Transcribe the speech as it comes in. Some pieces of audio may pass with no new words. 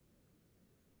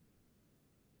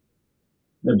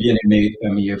Bien-aimés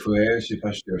amis et frères, c'est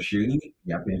Pasteur Chéri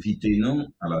qui a invité nous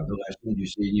à l'adoration du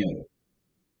Seigneur.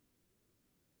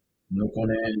 Nous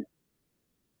connaissons,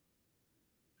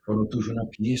 faut nous toujours dans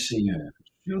pied Seigneur,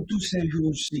 surtout ces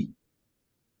jours-ci,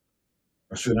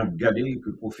 parce qu'on a regardé que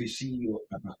prophétie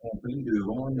a accompli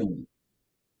devant nous.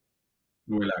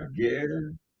 Nous avons la guerre,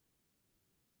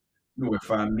 nous avons la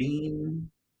famine,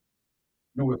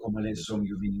 nous avons comment les hommes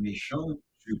deviennent méchants,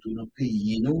 surtout dans le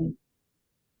pays, nous,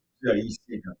 tu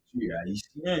es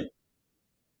haïtien,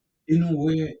 et nous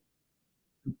avons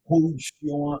une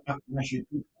corruption à marcher de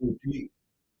tous côtés,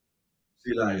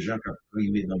 c'est l'argent qui a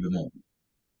primé dans le monde.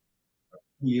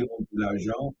 Qui pour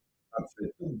l'argent, a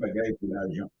fait tout le bagage pour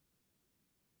l'argent.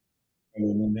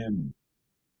 Alors nous-mêmes,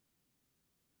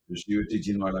 je suis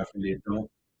dit à la fin des temps,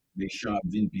 méchants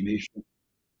viennent puis méchants.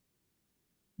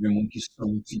 Le monde qui se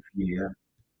sanctifie, a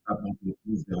le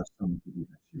plus de la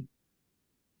sanctification.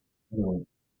 Alors,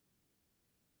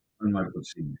 on va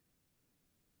continuer.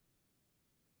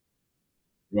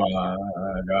 Gloire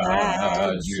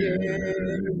à Dieu,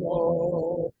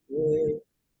 mon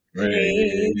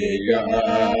Créateur.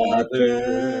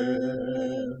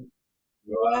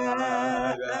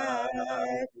 Gloire à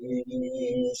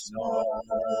Christ,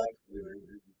 notre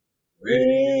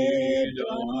Rédempteur.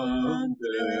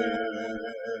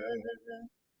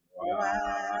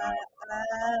 Gloire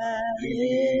à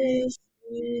Christ,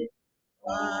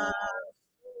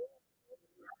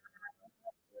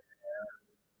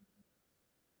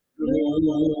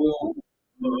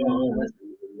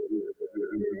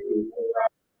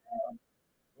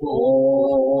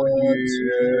 oh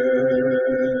Dieu,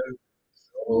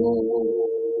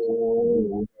 sauveur.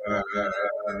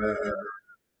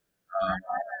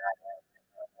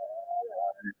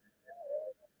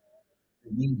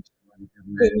 Béni soit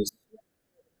l'Éternel.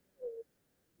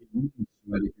 Béni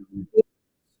soit l'Éternel.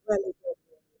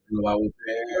 Gloire au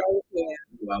Père,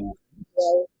 gloire au Fils,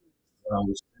 gloire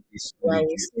au Saint-Esprit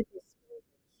de Dieu.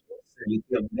 C'est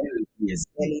l'Éternel qui est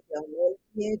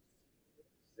Dieu.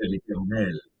 C'est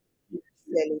l'Éternel qui est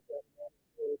Dieu.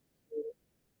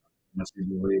 Merci,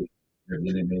 loué, le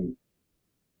bien-aimé.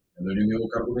 Le numéro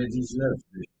 99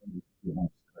 de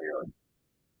l'Espérance créole.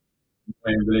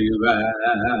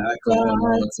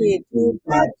 Quand c'est tout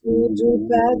partout,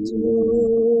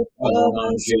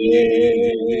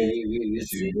 orangé,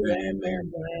 sur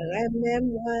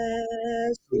même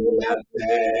sous la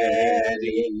terre,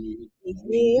 il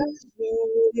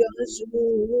y a un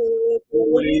jour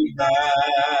pour les bails.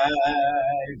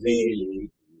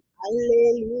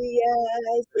 Alléluia,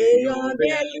 c'est une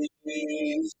belle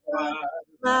histoire,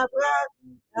 ma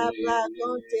raconter,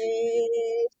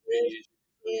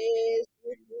 Jésus-Christ,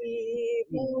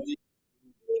 mourir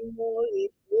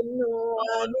pour nous,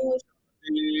 à nous,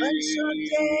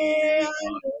 enchanter,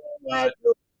 à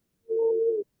nous,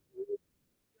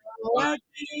 à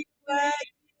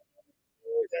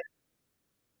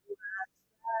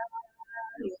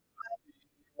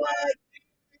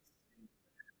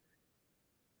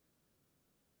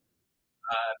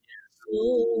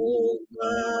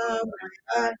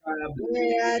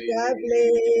accabler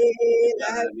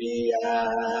la vie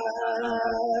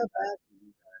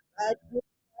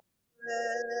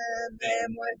mais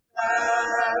moi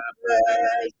pas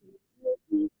peur,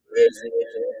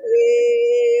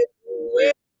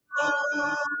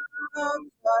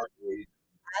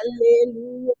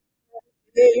 alléluia,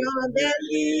 c'est une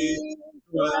belle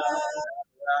histoire,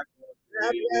 la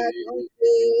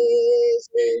raconter,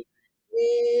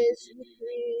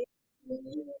 Jésus-Christ,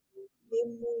 il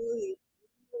mourit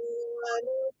pour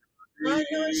nous, à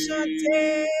nous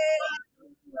chanter,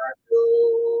 à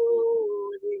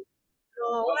adorer,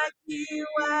 non, waki,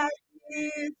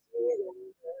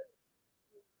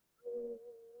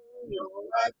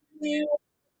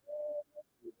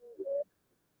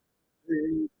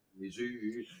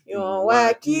 Jésus,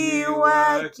 waki.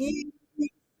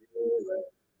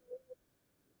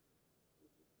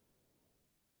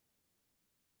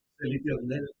 c'est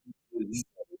l'Éternel qui guérit.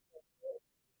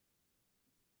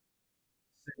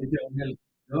 C'est l'Éternel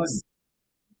qui donne.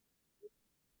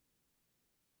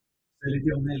 C'est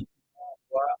l'Éternel qui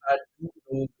envoie à tous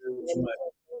nos besoins.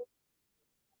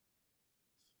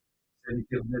 C'est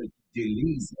l'Éternel qui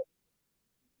délivre.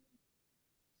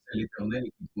 C'est l'Éternel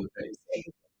qui protège.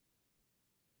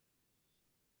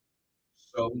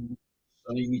 Psaume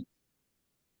 108.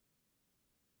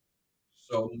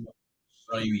 Psaume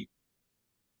 108.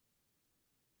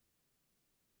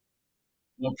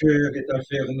 Mon cœur est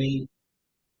affermi.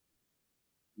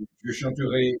 Je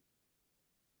chanterai.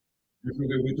 Je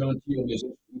ferai retentir mes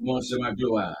instruments de ma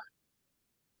gloire.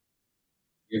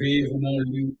 Guérez-vous mon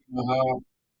luth, ma harpe.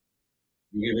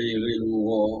 Je réveillerai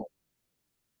l'aurore.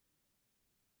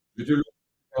 Je te louerai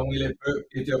parmi les peuples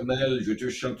éternels, je te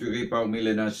chanterai parmi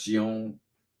les nations.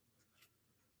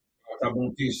 Car ta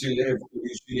bonté s'élève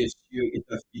au-dessus des cieux et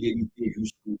ta fidélité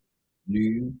jusqu'aux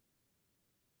nues.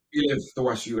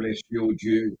 Élève-toi sur les cieux, ô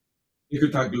Dieu, et que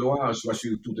ta gloire soit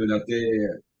sur toute la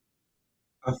terre,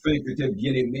 afin que tes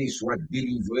bien-aimés soient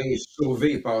délivrés,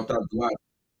 sauvés par ta droite.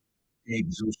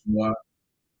 Exauce-moi.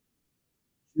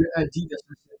 Tu as dit de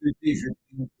sa sainteté, je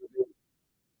triompherai.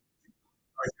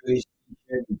 Je serai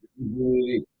si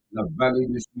je la vallée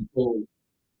de Succo.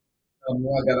 À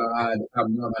moi, Galahad, à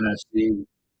moi, Manassé.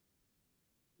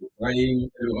 Ephraïm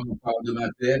est le rempart de ma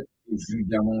tête, et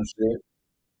Juda mon chef.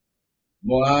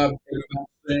 Moab est le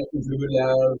bassin où je me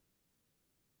lave.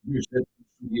 Je jette mon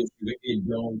soulier sur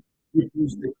Édom. Je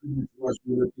pousse des cris de joie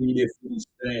sur le pays des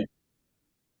Philistins.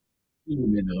 Il me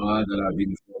mènera dans la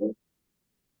ville forte.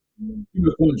 Il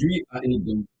me conduit à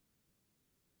Édom.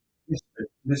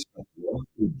 N'est-ce pas toi,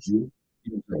 ô Dieu, qui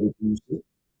nous a repoussés,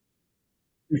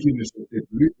 et qui ne sortait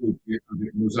plus, ô Dieu,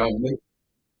 avec nos armées?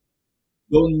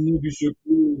 Donne-nous du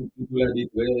secours pour la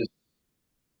détresse.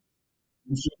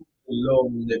 Nous savons que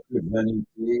l'homme n'est que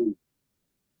vanité.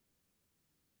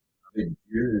 Avec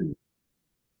Dieu,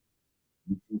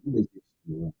 nous faisons des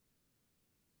exploits.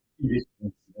 Il est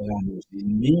contraire à nos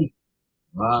ennemis.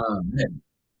 Amen.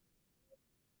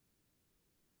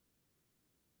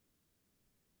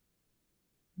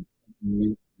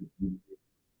 Continuez de prier.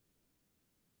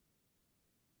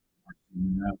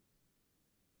 Seigneur,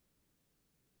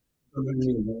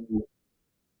 devenez-vous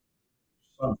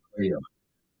sans frère.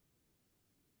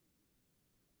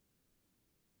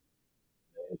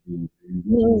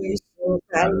 Ruisseau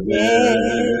calvaire,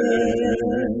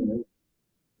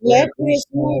 les Christ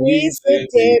mourir,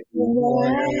 c'était pour moi.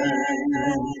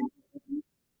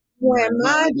 Moi,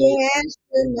 ma déesse,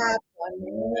 n'a pas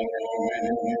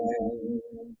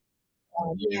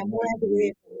combien moi de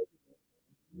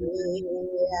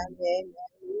Amen.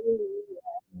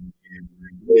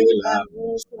 De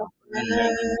l'amour sans fin.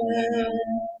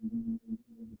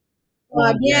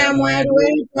 Combien moi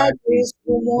de pas plus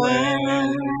pour moi.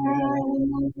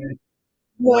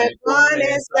 Moi,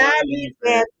 connais ça, lui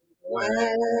fait pour moi.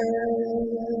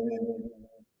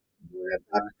 Moi,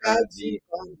 pas dit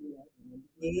combien.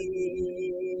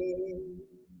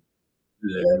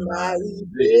 Le mari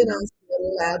dans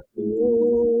la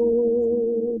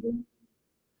tour.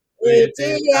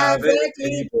 Était avec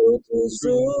lui pour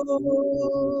toujours.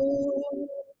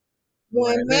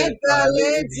 Moi, m'ai parlé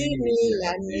 10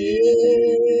 000 années.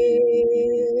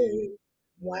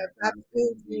 Moi, pas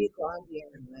plus dit combien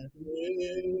moi de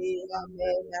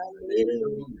amen,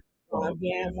 alléluia.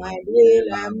 Combien moi de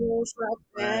l'amour soit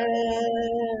fait.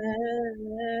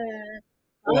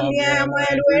 Combien moi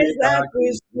de ça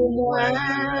plus pour moi.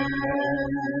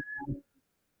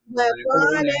 Moi,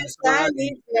 connais ça, lui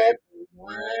fait pour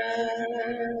moi.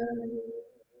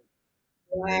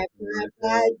 Moi,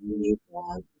 pas dit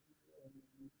combien.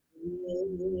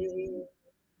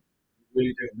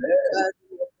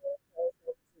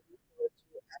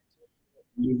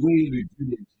 Louez le Dieu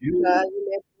des dieux. Car il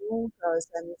est bon, car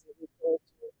sa miséricorde.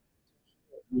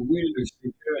 Louez le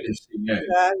Seigneur des seigneurs.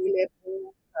 Car il est bon,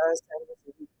 car sa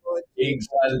miséricorde.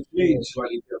 Exalté soit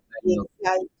l'Éternel.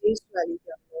 Exalté soit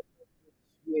l'Éternel notre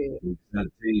Dieu.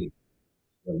 Exalté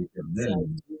soit l'Éternel.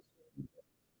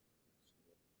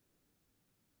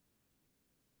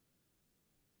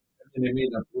 Bien-aimé,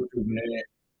 l'apôtre venait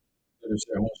de le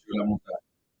sermon sur la montagne.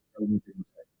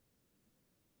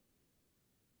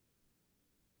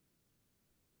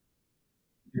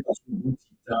 C'était parce que bon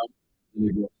petit temps,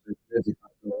 les versets 13 et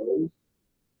 14.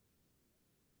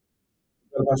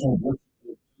 De façon bon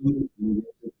petit peu, les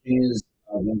versets 15 à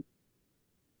 20.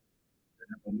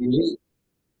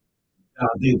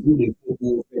 Gardez-vous les faux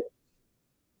prophètes.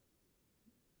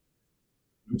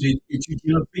 Nous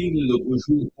étudions pile l'autre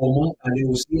jour comment aller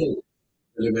au ciel.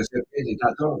 Le verset 13 et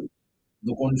 14.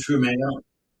 Nous comptons chemin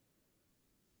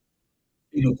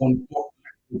et nous comptons pas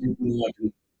côté pour nous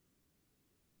entrer.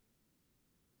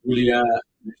 Il y a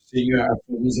le Seigneur a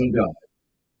fait mise en garde.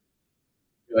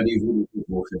 Gardez-vous les faux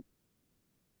prophètes.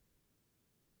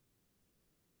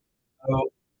 Alors,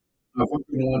 avant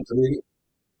que nous entrions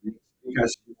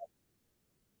l'explication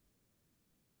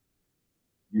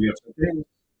du verset 13,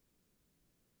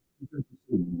 le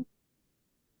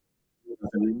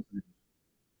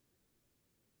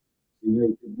Seigneur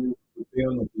était bien notre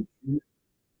Père, notre Dieu,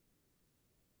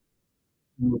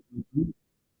 notre Dieu,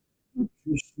 notre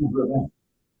Dieu souverain,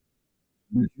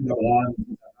 le Dieu d'Abraham,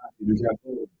 d'Isaac et de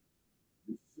Jacob,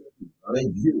 le seul vrai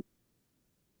Dieu.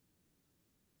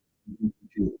 Nous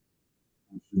écoutons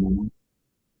en ce moment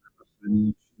Et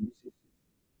nous,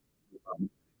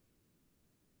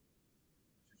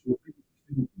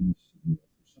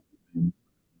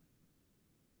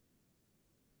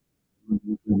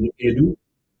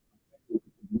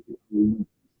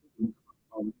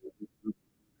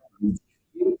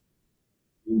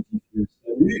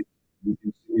 salut,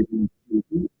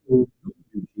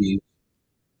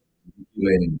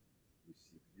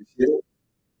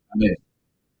 Amen.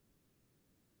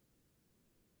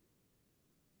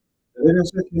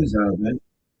 Verset 15 à 20,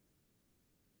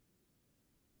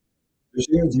 le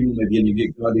Seigneur dit, mes bien-aimés,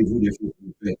 gardez-vous des faux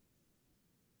prophètes.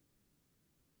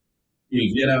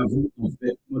 Ils viennent à vous en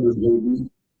vêtements de brebis,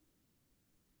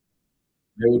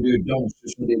 mais au-dedans, ce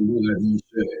sont des loups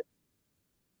ravisseurs.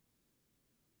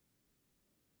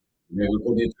 Vous les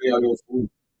reconnaîtrez à leurs fruits.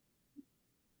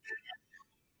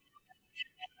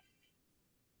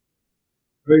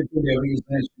 Feuilles des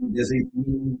raisins sur des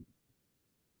épines,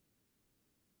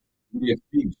 des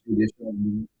figues sur des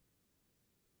charbons.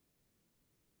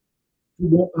 Tout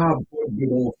bon arbre porte de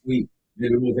bons fruits, mais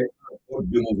le mauvais arbre porte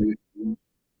de mauvais fruits.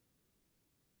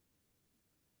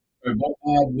 Un bon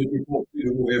arbre ne peut porter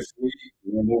de mauvais fruits,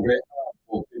 et un mauvais arbre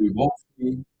porter de bons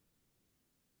fruits.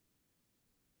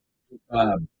 Tout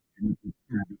arbre qui ne peut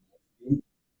pas de bons fruits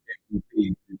est coupé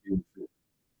et jeté au feu.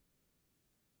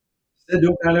 C'est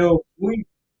donc à leurs fruits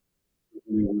que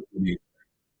vous les reconnaissez.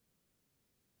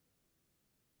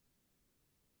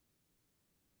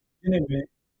 Bien aimé,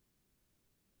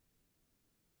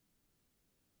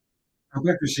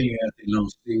 après que le Seigneur a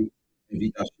lancé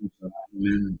l'invitation sur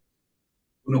nous-mêmes,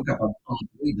 pour nous capables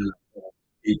d'entrer dans la porte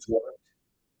étroite,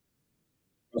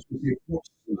 parce que c'est pour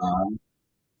cela,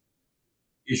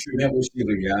 et chemin aussi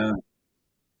regard,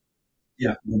 qui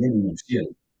a mené nous au ciel.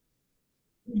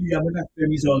 Il y a même fait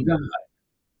mise en garde.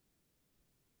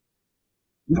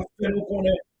 Il a fait nous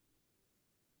connaître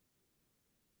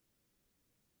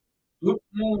tout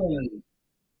le monde,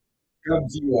 qui a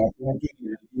dit à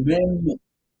contenir lui-même,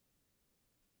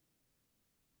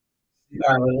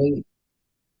 séparé,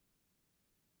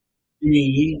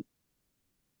 payé,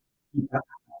 qui va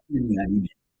appartenir à lui-même.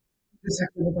 C'est ça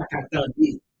que nous pas qu'attendre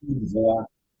pour voir.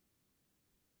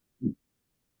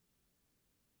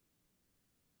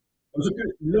 Parce que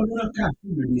l'homme n'a qu'à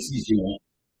faire de décision,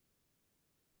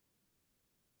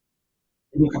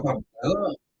 il est capable de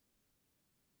prendre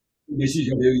une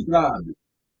décision véritable.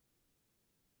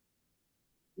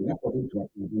 Et là, pour toi,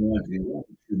 pour nous entrer là, pour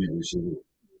que tu me recevoir.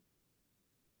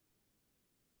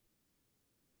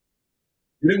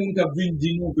 Le monde qui a vu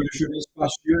dit nous que le chemin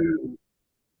spacieux,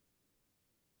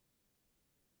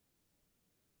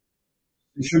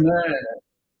 le chemin,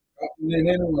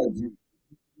 néné nous a dit,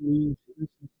 oui,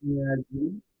 c'est a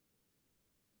dit,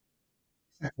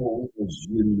 ça corrompt aux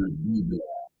yeux de la Bible.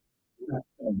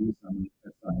 Attendez, ça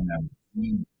m'a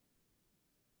dit.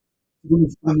 Pour nous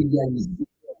familiariser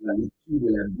avec la lecture de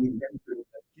la Bible, même que nous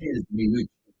avons 15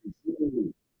 minutes chaque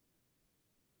jour.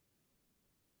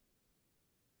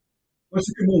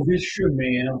 Parce que mauvais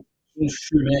chemin, son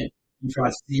chemin qui est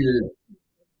facile,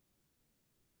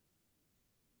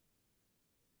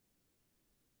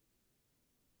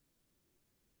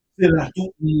 c'est là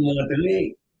tout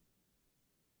montrer.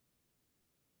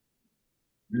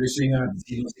 Le Seigneur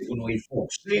dit, c'est pour nous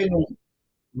efforcer, nous, pour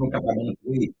nous capables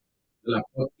d'entrer de la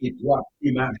porte étroite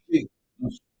et marcher dans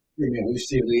ce chemin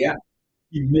resserré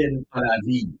qui mène à la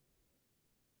vie.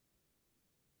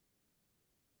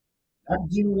 La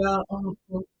dit nous là encore,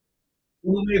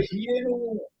 pour nous méfier,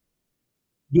 nous,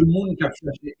 de monde qui a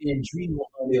cherché à induire nous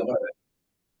en erreur.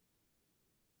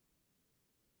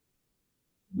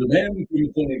 De même que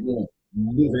nous connaissons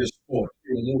mauvais sport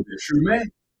et mauvais chemin,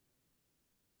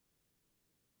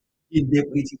 et des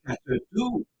prédicateurs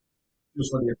tout, ce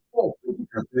sont des faux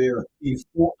prédicateurs et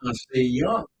faux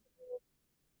enseignants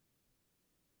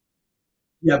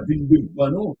qui abusent de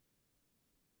nous,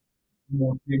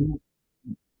 montrer nous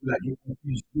la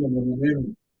confusion de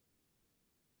nous-mêmes,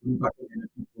 nous ne pas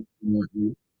connaître tout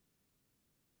ce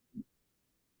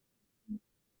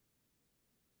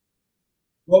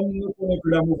comme nous connaissons que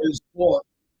la mauvaise sport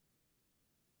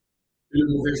et le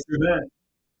mauvais chemin,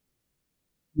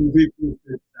 nous pouvons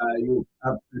faire ça,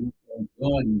 absolument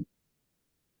comprendre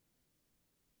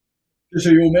que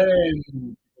c'est eux-mêmes qui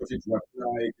font cette voie-là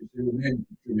et que c'est eux-mêmes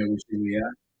qui font les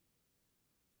océans.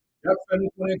 Et après, nous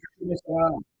connaissons que c'est ça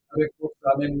avec force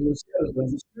la même au ciel,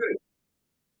 tandis que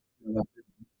dans la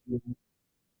perdition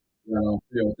et à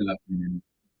l'enfer de la pluie.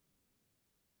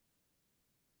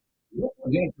 Nous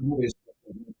connaissons que mauvais sport,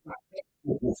 nous ne pas fait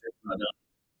pour faire là-dedans.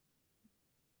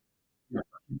 Il n'y a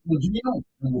pas de conduire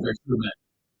un mauvais chemin.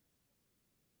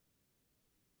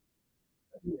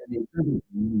 Il y a des tas de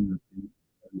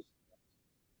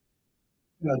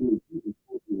Gardez-Vous de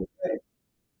faux prophètes.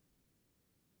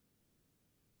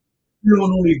 L'on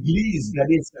nous l'église,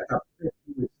 regardez ce qu'a fait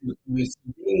pour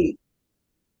coïncider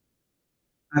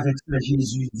avec ce que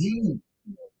Jésus dit.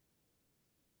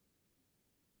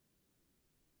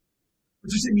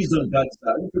 Tu sais, mise en garde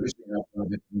ça, que le Seigneur prend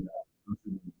avec nous là, en ce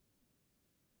moment.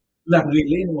 La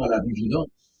brûler, nous, à la vigilance.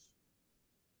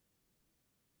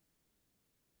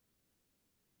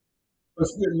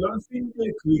 Parce que l'enfant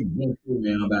écrit bon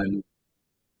chemin en bas nous,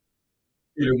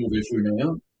 et le mauvais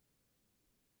chemin,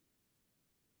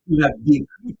 il a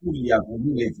décrit pour y avoir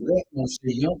nous les vrais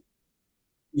enseignants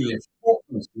et les faux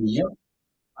enseignants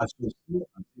associés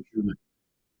à ces chemins.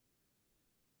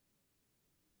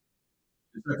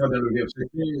 C'est ça quand dans le verset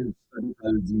 15,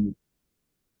 ça nous dit,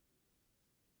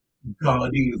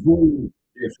 gardez-vous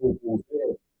des faux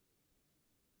prophètes.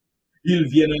 Ils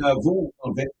viennent à vous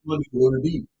en vêtements de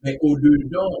brebis, mais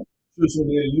au-dedans, ce sont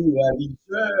des loups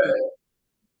ravisseurs.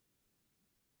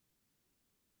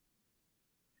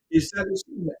 Et ça aussi,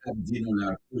 a dit nous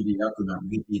la colère que m'a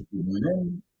répété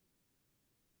moi-même,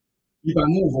 il va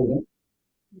nous voler.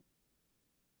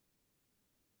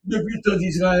 Depuis le temps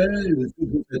d'Israël, ce que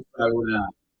vous faites là,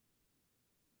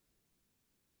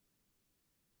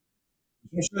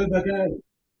 c'est un seul bagage.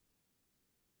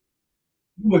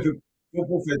 Nous, le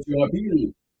prophète sur un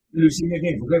pile, le Seigneur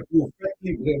est vrai prophète,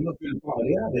 qui vraiment peut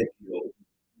parler avec lui.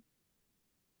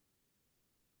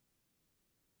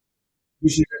 Le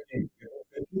Seigneur est vrai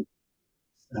prophète,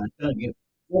 Satan est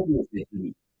faux prophète,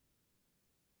 lui.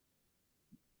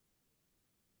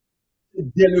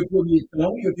 Dès le premier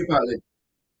temps, il te parlait.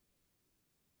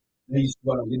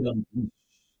 L'histoire est dans le plus.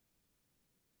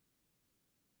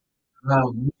 À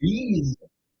Moïse,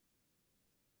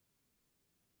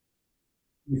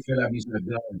 il fait la mise à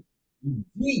garde. Il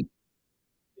dit,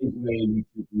 Israélite,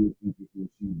 que tu es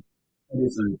possible. Allez,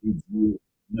 ça a été dit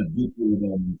dans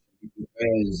Deutéronome, chapitre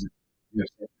 13,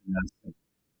 verset 1 à 5.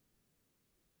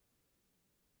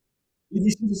 Il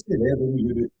dit, si tu s'élèves au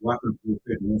milieu de toi un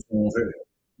prophète mensongeur,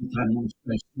 qui t'annonce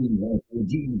un signe, un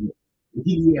prodige, et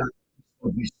qu'il y a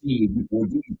du signe et du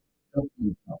prodige, donc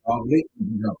il t'a parlé en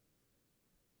disant,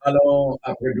 alors,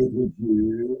 après d'autres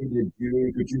dieux, des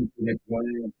dieux que tu ne connais point,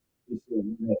 et c'est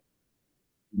vrai,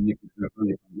 tu n'écouteras pas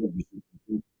les paroles de ceux qui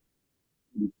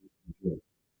font.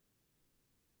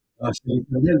 Ah, c'est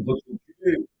l'Éternel, votre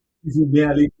Dieu, qui vous met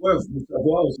à l'épreuve pour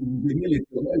savoir si vous aimez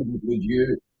l'Éternel, votre Dieu,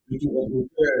 de tout votre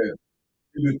cœur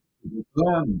et de toute votre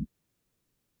âme.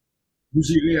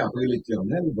 Vous irez après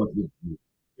l'Éternel, votre Dieu,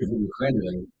 et vous le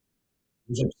craindrez.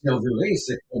 Vous observerez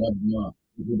ses commandements,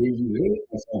 vous obéirez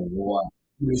à sa voix,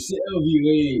 vous le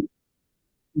servirez, et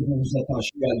vous vous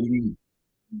attachez à lui.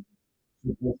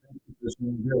 Ce prophète qui fait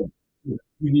son Dieu,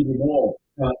 puni de mort,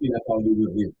 car il a parlé de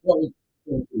révolte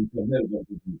contre l'Éternel,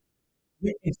 votre Dieu.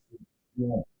 Mais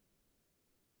instruction,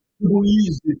 que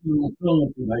Moïse, depuis longtemps,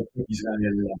 pour être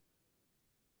Israël là,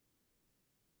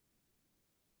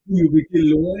 il était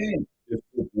loin de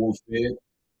faux prophètes.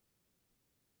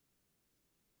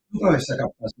 Pourquoi ça n'a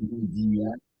pas ce qu'on dit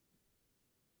là?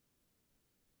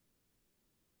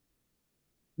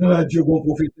 Non, Dieu, bon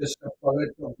prophétesse, qui apparaît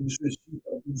comme tout ceci,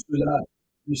 comme tout cela.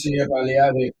 Le Seigneur parlait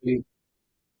avec lui.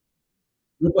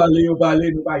 Nous parler,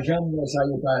 nous pas jamais ça,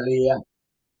 nous parler.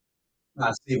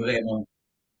 Ah, c'est vraiment.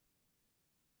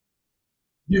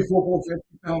 Il faut prophète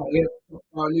qui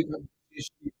parler comme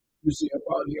ceci. Le Seigneur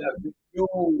parlait avec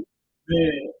nous.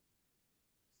 Mais,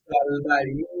 ça le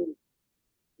baille,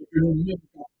 et que nous même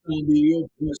attendions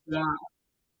pour ça,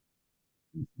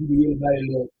 il le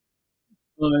baille,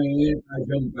 rien n'a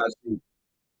jamais passé.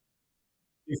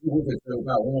 Il faut que ça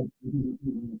va rompre,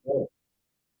 encore,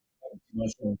 la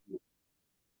dimension.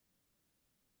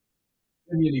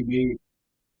 Bien aimé,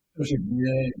 sachez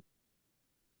bien,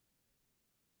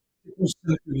 c'est pour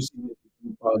ça que le Seigneur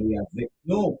nous parlait avec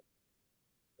nous,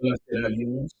 de la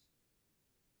l'alliance.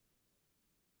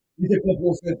 Il était pas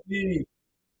prophète, il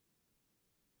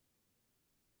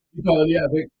parlait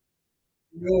avec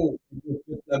nous, il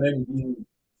prophète la même dit,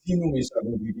 si nous, mais ça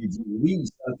veut dire, oui,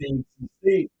 ça a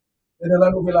existé. Et dans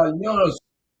la nouvelle alliance,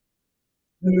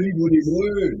 dans le livre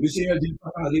d'Hébreu, le Seigneur dit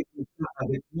pas parler comme ça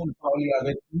avec nous, il parlait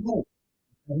avec nous,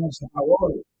 dans sa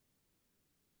parole.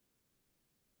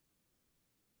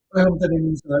 Par exemple,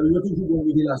 il y a toujours une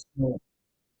révélation,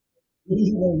 il y a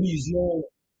toujours une vision,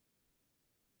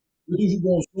 il y a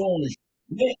toujours un songe,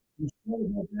 mais le songe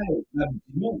mental, la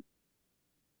non,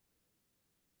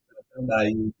 Satan va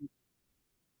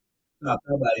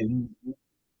vision,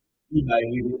 il va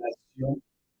révélation,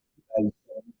 il va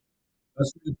songe.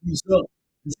 Parce que le puissant,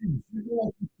 c'est Dieu qui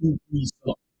est tout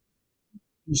puissant,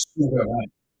 qui est souverain.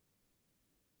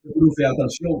 Il faut nous faire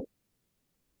attention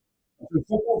que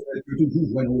faux prophète peut toujours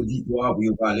jouer un auditoire pour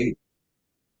y parler.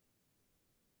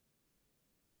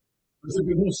 Parce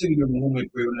que bon, c'est le moment où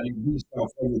on a l'église,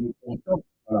 parfois, il est content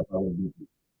par la parole de Dieu.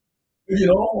 Il dit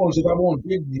non, c'est pas bon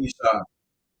Dieu qui dit ça.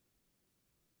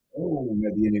 Oh,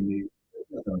 mes bien-aimés,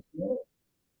 faites attention.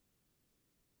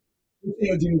 Le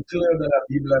Seigneur dit nous clair dans la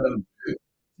Bible, là, dans 2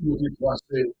 Timothée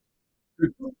 3:16, que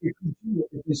toute écriture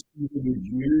est inspirée de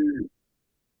Dieu.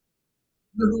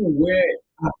 Nous, ouais,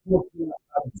 apôtre,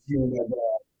 dit on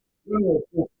d'abord. Nous,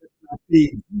 prophète, la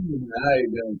paix, dit,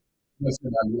 là, dans ce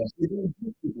là, c'est donc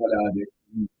Dieu qui va là avec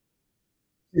lui.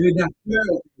 C'est le docteur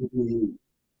qui est.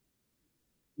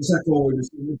 C'est ça qu'on le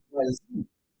Seigneur choisit.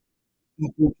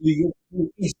 Pour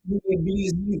inspirer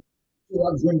l'église, on va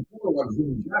jouer Paul, on va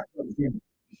jouer Jacques, on va jouer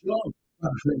Jean, on va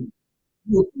jouer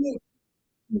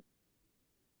tout.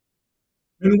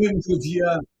 Mais nous-mêmes, je dis,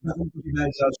 par contre, il a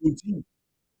ça sorti.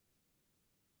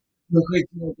 Nos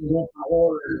chrétiens ont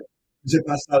parole, c'est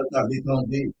pas ça le t'avait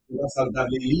tendu, c'est pas ça le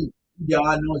t'avait lu. Il dit,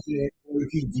 ah non, c'est Paul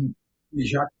qui dit, c'est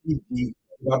Jacques qui dit,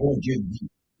 c'est pas bon Dieu dit.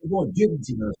 C'est bon Dieu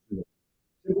dit, mon frère.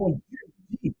 C'est bon Dieu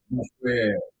dit, mon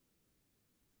frère.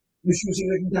 Monsieur, c'est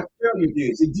le rédacteur,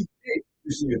 c'est dicté.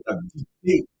 Monsieur, t'as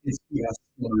dicté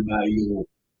l'inspiration, le maillot.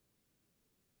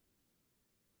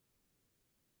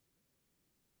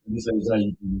 Mais ça, les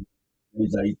Haïtiens,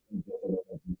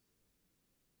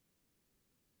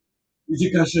 ils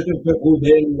disent qu'un certain peuple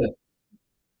rebelle,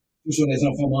 ce sont des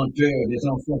enfants menteurs, des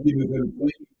enfants qui ne veulent pas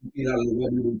écouter la loi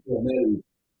de l'Éternel.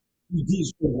 Ils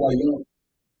disent qu'en voyant,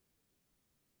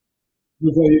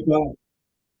 ne voyez pas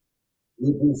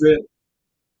le prophète,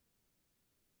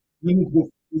 ne nous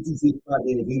prophétisez pas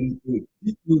des vérités,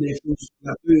 dites-nous des choses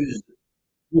flatteuses,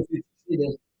 prophétisez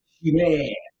des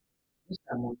chimères. C'est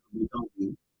à mon temps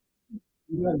de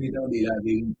vous avez dans la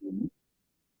vérité.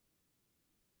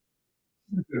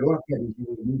 C'est que loi qui a dit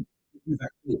Jérémie, c'est plus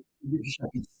acté, depuis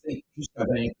chapitre 5 jusqu'à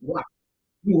 23.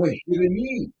 Nous, ouais,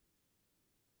 Jérémie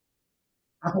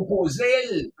a composé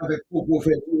avec le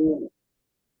prophète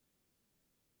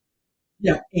qui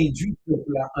a induit le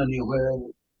peuple en erreur.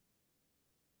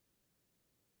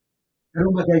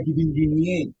 Alors, bagaille qui vient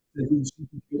gagner, c'est aussi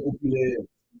qui fait populaire.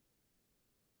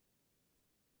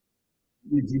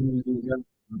 Les 10 000 gens,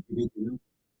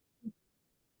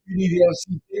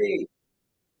 université,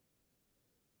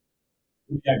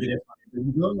 il y a des femmes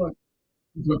intelligentes,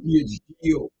 qui sont qui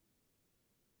éditer,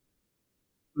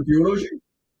 la théologie,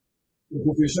 le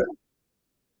professeur,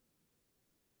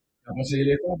 il a conseillé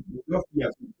les femmes, le prof qui a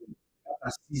à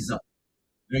 6 ans,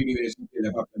 de l'université, il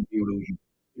n'a pas fait de théologie,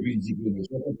 et puis il dit, mais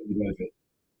c'est pas ce qu'il doit faire.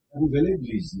 Vous allez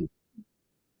l'église.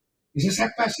 Et c'est ça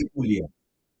qui passe pour lire.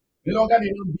 Mais là,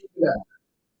 regardez dans la Bible, là,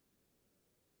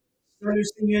 ça le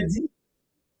Seigneur dit,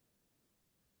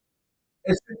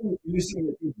 est-ce que le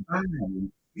Seigneur est banal,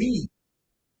 oui,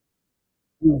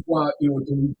 pouvoir et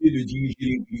autorité de diriger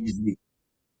l'église?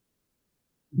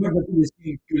 Moi, je trouve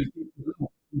que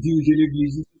pour diriger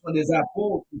l'église, ce sont des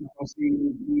apôtres qui ont conseillé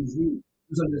l'église,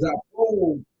 ce sont des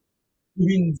apôtres qui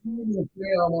viennent dire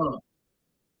clairement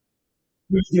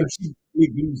que le leadership de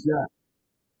l'église là,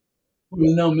 pour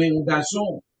le nommer un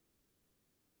garçon,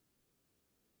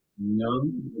 non,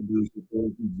 c'est pas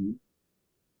qui dit,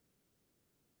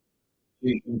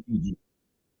 c'est un qui dit.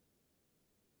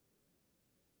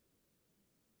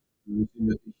 Le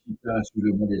Seigneur te chita sur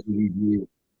le mont des Oliviers,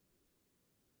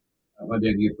 avant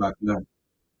dernier Pâques là.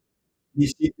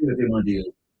 Ici, il a demandé,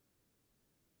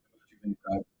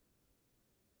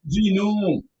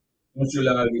 dis-nous, quand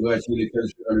cela arrivera sur lesquels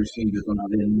sera le signe de ton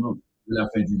avènement, de la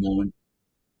fin du monde.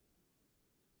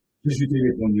 Je suis te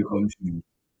répondu comme suit.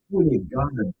 Pour les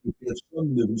gardes que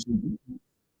personne ne vous oublie.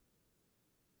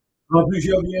 Quand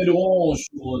plusieurs viendront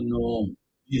sur mon nom,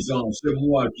 disant, c'est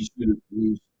moi qui suis le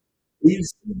Christ. Et ils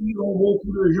séduiront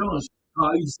beaucoup de gens,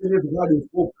 car il s'élèvera le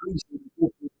faux Christ et le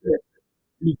faux prophète.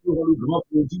 Ils feront le grand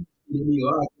prodige et les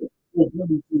miracles au point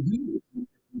de séduire.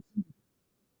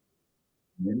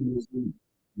 Même les autres,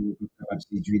 ils ne peuvent pas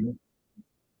séduire, non?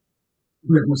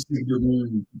 Pour un conseil de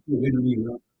monde qui pourrait nous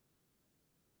miracles.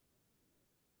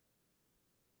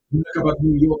 Nous sommes capables de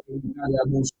New York, d'aller à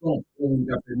Boston, on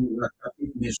a fait nous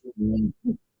rattraper, mais sur le monde.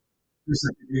 Que ça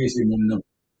peut être ces mondes-là.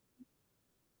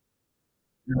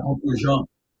 Il y a beaucoup de gens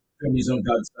qui ont mis en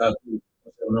garde ça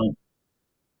concernant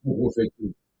mon prophète.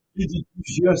 Il dit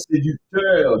plusieurs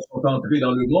séducteurs sont entrés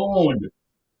dans le monde.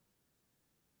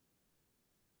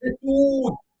 Et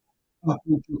tout, à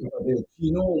tout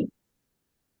sinon,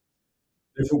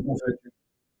 les faux prophètes.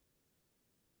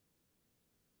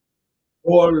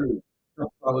 Paul a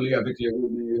parlé avec les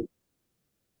Romains.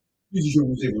 Il dit, je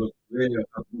vous ai votre frère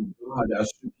à tout grade à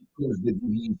ceux qui causent des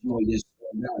divisions et des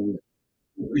scandales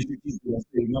au préjudice de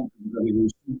l'enseignement que vous avez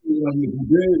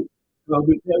par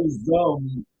de tels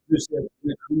hommes de cette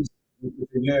Christ, notre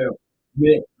Seigneur,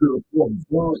 mais le propre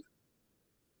ventre,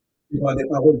 et par des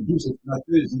paroles douces et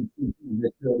flatteuses, il faut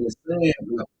des cœurs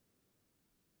simples,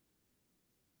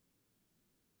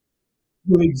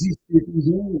 pour exister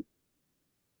toujours,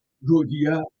 aujourd'hui,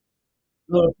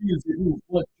 l'empile, c'est pour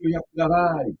faire qu'il y a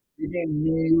travail, et bien,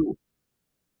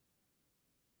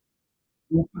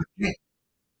 on paquet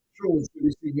de choses que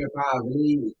le Seigneur a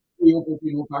parlé, et on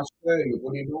continue pasteur,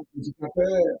 on est donc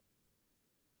prédicateur.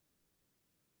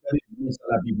 Vous savez bien ça,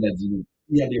 la Bible a dit,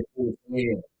 il y a des faux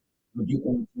frères, nous dit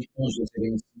qu'on dit 11, verset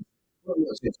 26,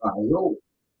 c'est pareil,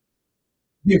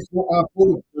 des faux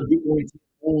apôtres, nous dit qu'on dit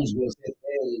 11, verset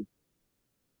 13,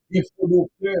 des faux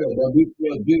docteurs, dans 2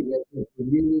 Pierre 2, verset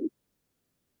 1er,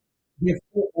 des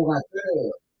faux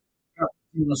orateurs, car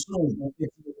qui mensonges dans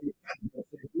Timothée 4,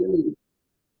 verset 2,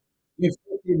 des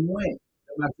faux témoins,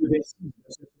 dans Matthieu 26,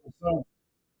 verset 60,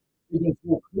 et des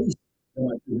faux Christ, dans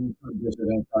Matthieu 24, verset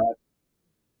 24.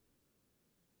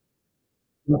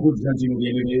 L'apôtre Jean dit, nous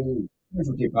bien-aimés,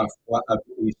 n'ajoutez pas froid à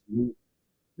tout esprit,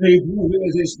 mais éprouvez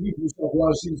les esprits pour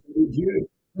savoir s'ils sont de Dieu,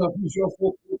 car plusieurs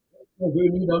faux prophètes sont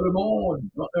venus dans le monde,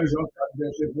 dans 1 Jean 4,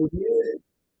 verset 1er.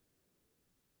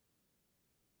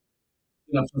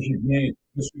 Il a changé bien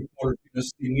de ce que Paul a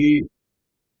inspiré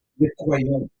les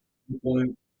croyants du point.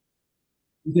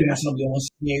 Il était rassemblé en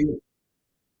signe,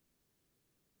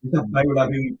 il a baillé la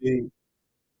vérité.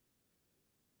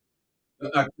 Dans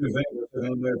Acte 20, verset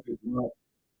 29, effectivement,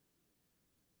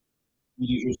 il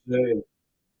dit, je sais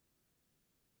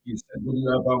qu'il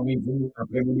s'adonnera parmi vous,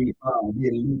 après vous les pas,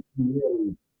 des loups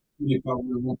cruels, qui ne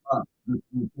parleront pas de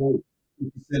troupeau, et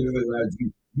qui s'élèvera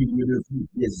du milieu de vous,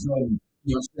 des hommes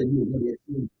qui enseignent des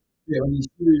choses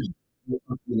pernicieuses pour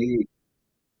entraîner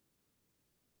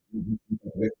les disciples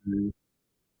avec eux.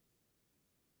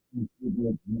 Il faut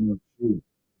donc bien marcher.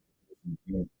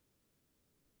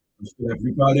 Parce que la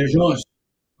plupart des gens,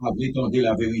 à prétendre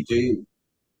la vérité,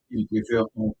 ils préfèrent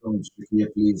entendre ce qui est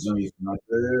plaisant et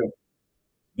flatteur,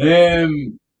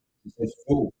 même si c'est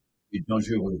faux et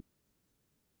dangereux,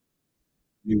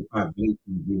 mais pas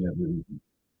prétendre la vérité.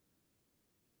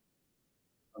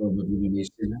 Alors, me donner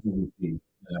c'est la vérité,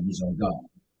 la mise en garde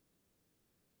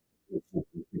au faux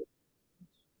prophète.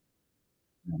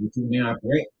 On va retourner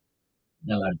après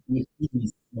dans la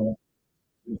définition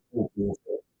du faux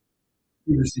prophète.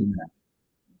 Et le Seigneur,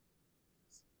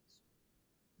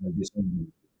 la descente de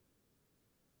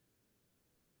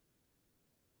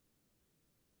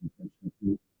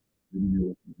le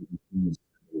numéro 15.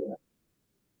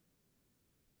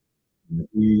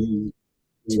 Et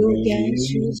To get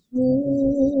Jésus,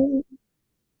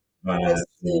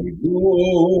 passez-vous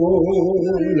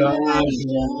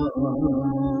l'argent,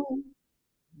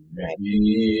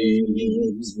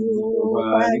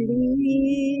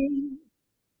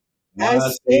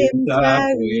 assez ta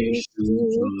riche to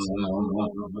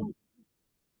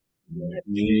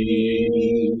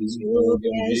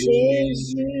get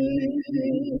Jésus,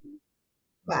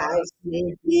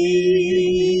 passez-vous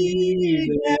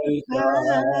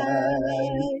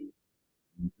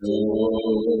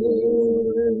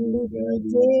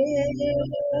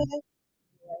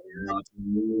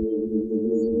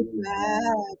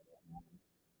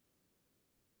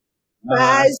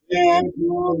Passer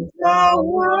pour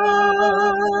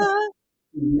savoir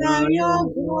dans un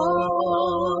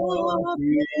grand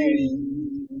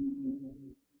pays,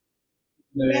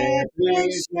 les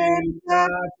péchés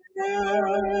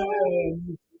t'attendent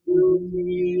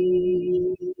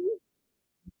soumis.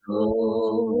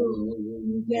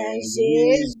 Comme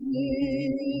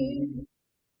Jésus,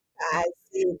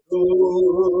 passer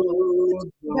pour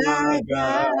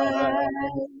bagaille,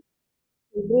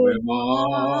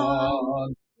 vraiment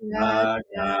la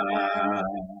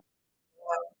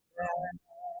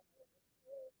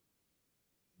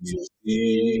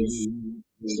justice,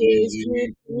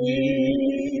 Jésus-Christ,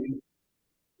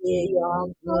 et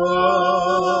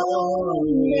encore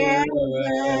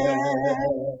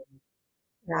merveille,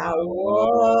 la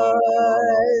world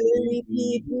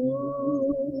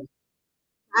people,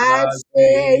 I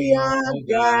say I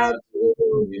got to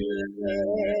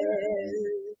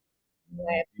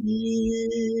let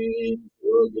me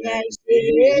forget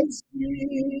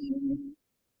Jésus,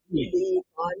 il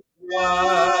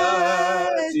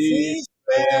satisfait,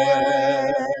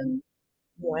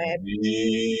 moi tout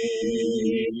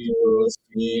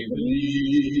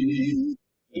suivi,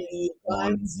 il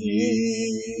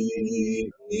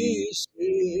dirige.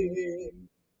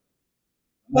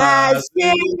 Parce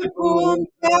que pour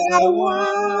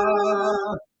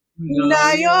savoir,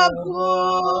 dans un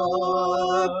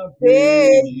grand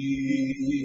pays,